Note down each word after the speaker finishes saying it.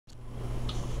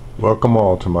Welcome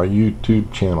all to my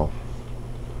YouTube channel.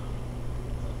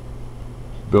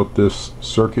 Built this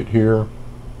circuit here.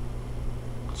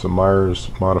 It's a Meyer's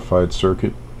modified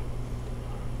circuit.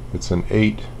 It's an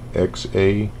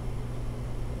 8XA.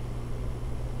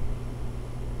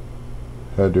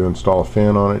 Had to install a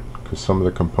fan on it because some of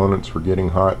the components were getting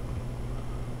hot.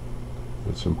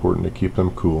 It's important to keep them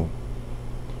cool.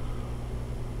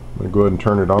 I'm going to go ahead and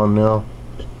turn it on now.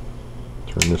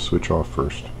 Turn this switch off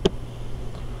first.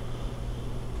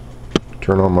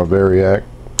 Turn on my variac.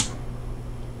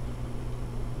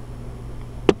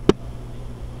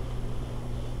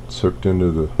 It's hooked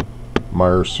into the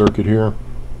Meyer circuit here.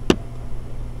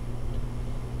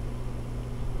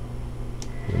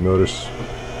 You'll notice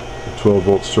the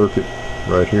 12-volt circuit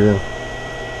right here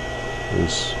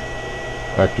is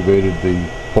activated the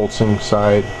pulsing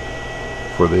side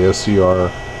for the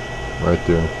SCR right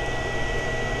there.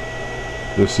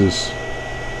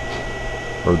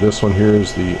 This one here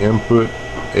is the input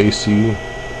AC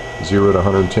 0 to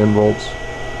 110 volts.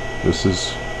 This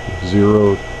is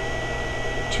 0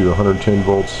 to 110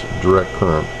 volts direct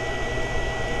current.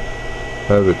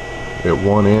 Have it at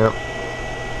 1 amp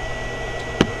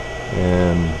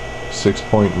and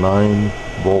 6.9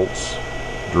 volts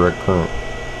direct current.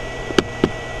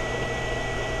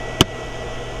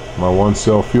 My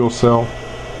 1-cell fuel cell,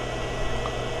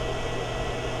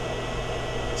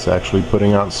 it's actually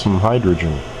putting out some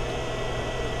hydrogen.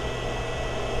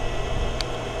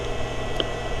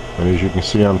 And as you can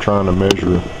see, I'm trying to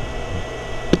measure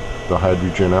the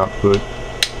hydrogen output.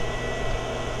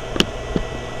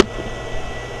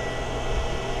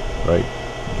 Right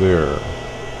there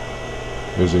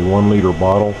is a 1 liter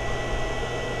bottle,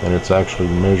 and it's actually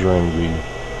measuring the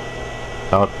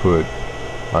output.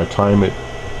 I time it,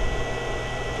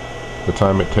 the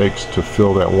time it takes to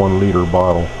fill that 1 liter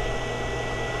bottle.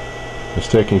 It's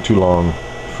taking too long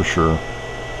for sure.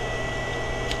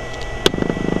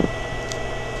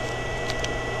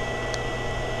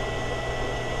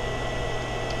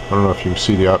 I don't know if you can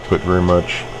see the output very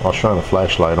much. I'll shine a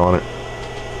flashlight on it.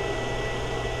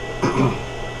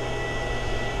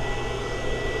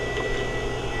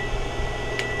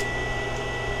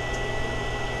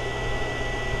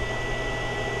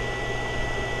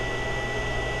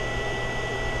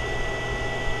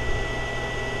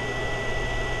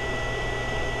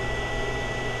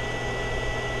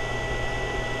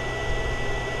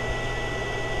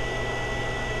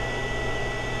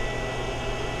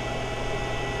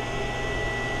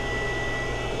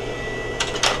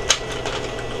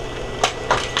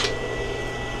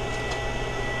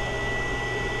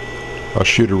 I'll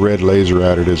shoot a red laser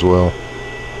at it as well.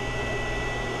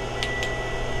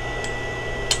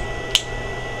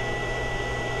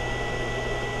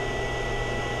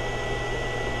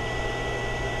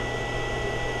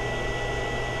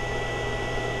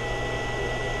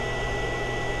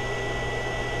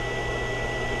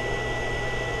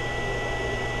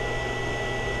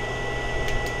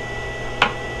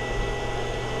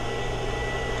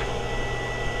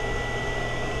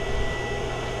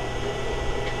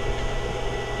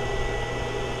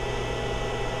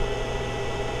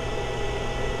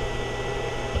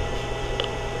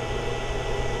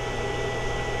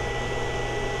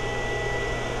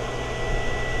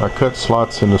 I cut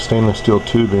slots in the stainless steel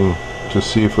tubing to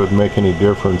see if it would make any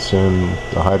difference in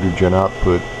the hydrogen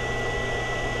output,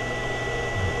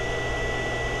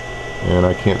 and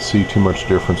I can't see too much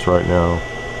difference right now.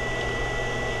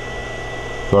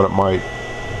 Thought it might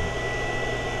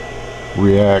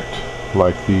react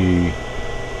like the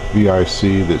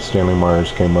VIC that Stanley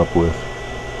Myers came up with,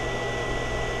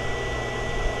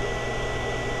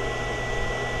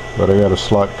 but I got a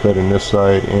slot cut in this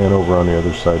side and over on the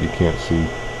other side you can't see.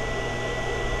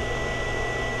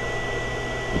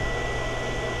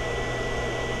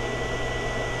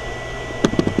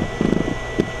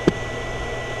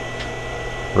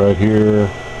 Right here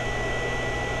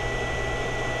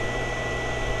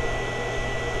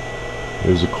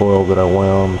is a coil that I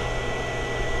wound.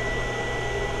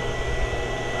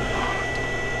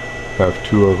 Have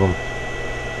 2 of them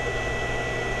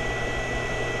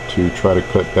to try to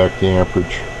cut back the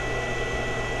amperage.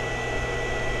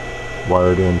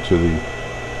 Wired into the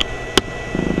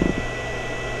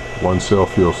 1-cell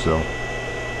fuel cell.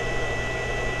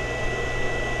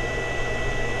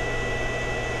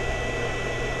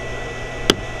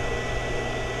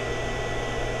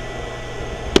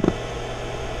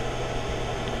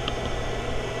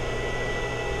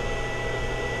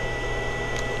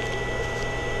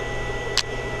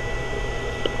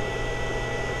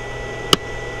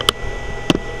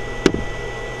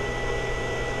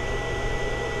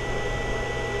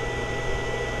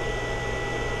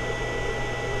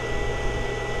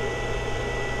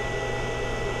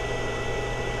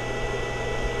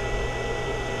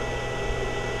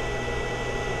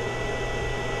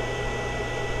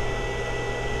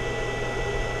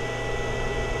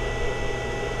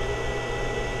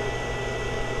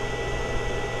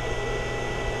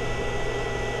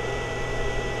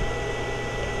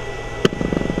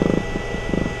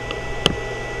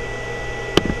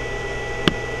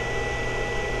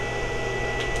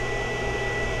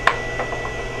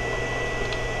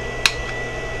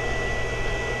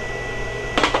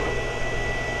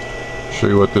 show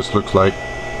you what this looks like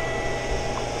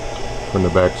from the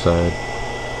back side.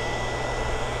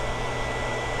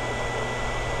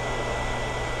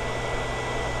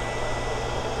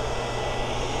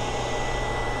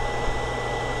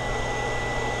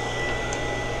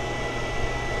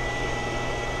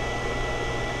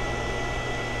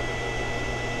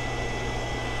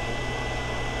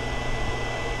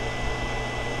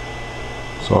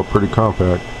 It's all pretty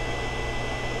compact.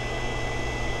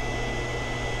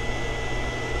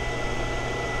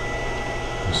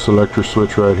 Selector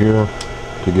switch right here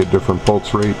to get different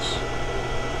pulse rates,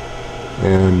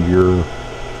 and your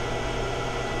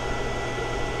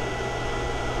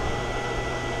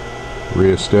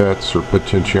rheostats or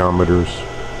potentiometers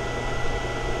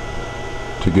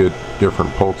to get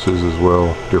different pulses as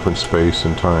well, different space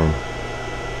and time.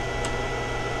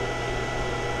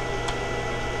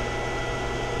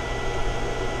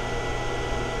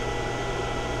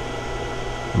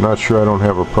 I'm not sure, I don't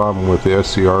have a problem with the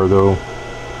SCR though,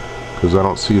 because I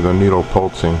don't see the needle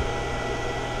pulsing.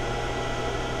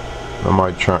 I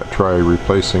might try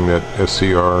replacing that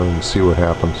SCR and see what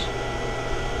happens.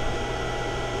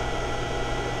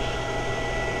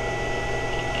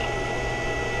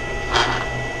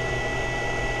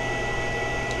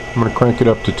 I'm going to crank it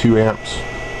up to 2 amps.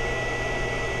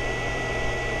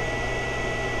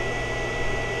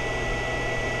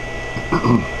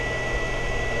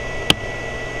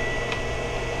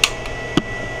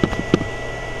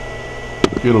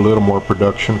 Get a little more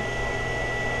production.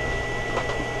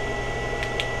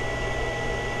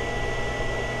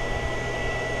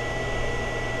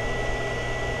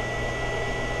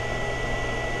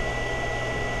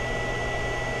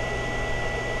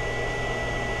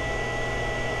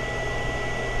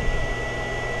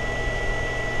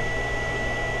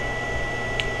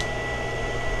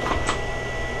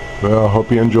 Well, I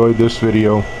hope you enjoyed this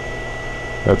video.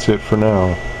 That's it for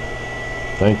now.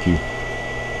 Thank you.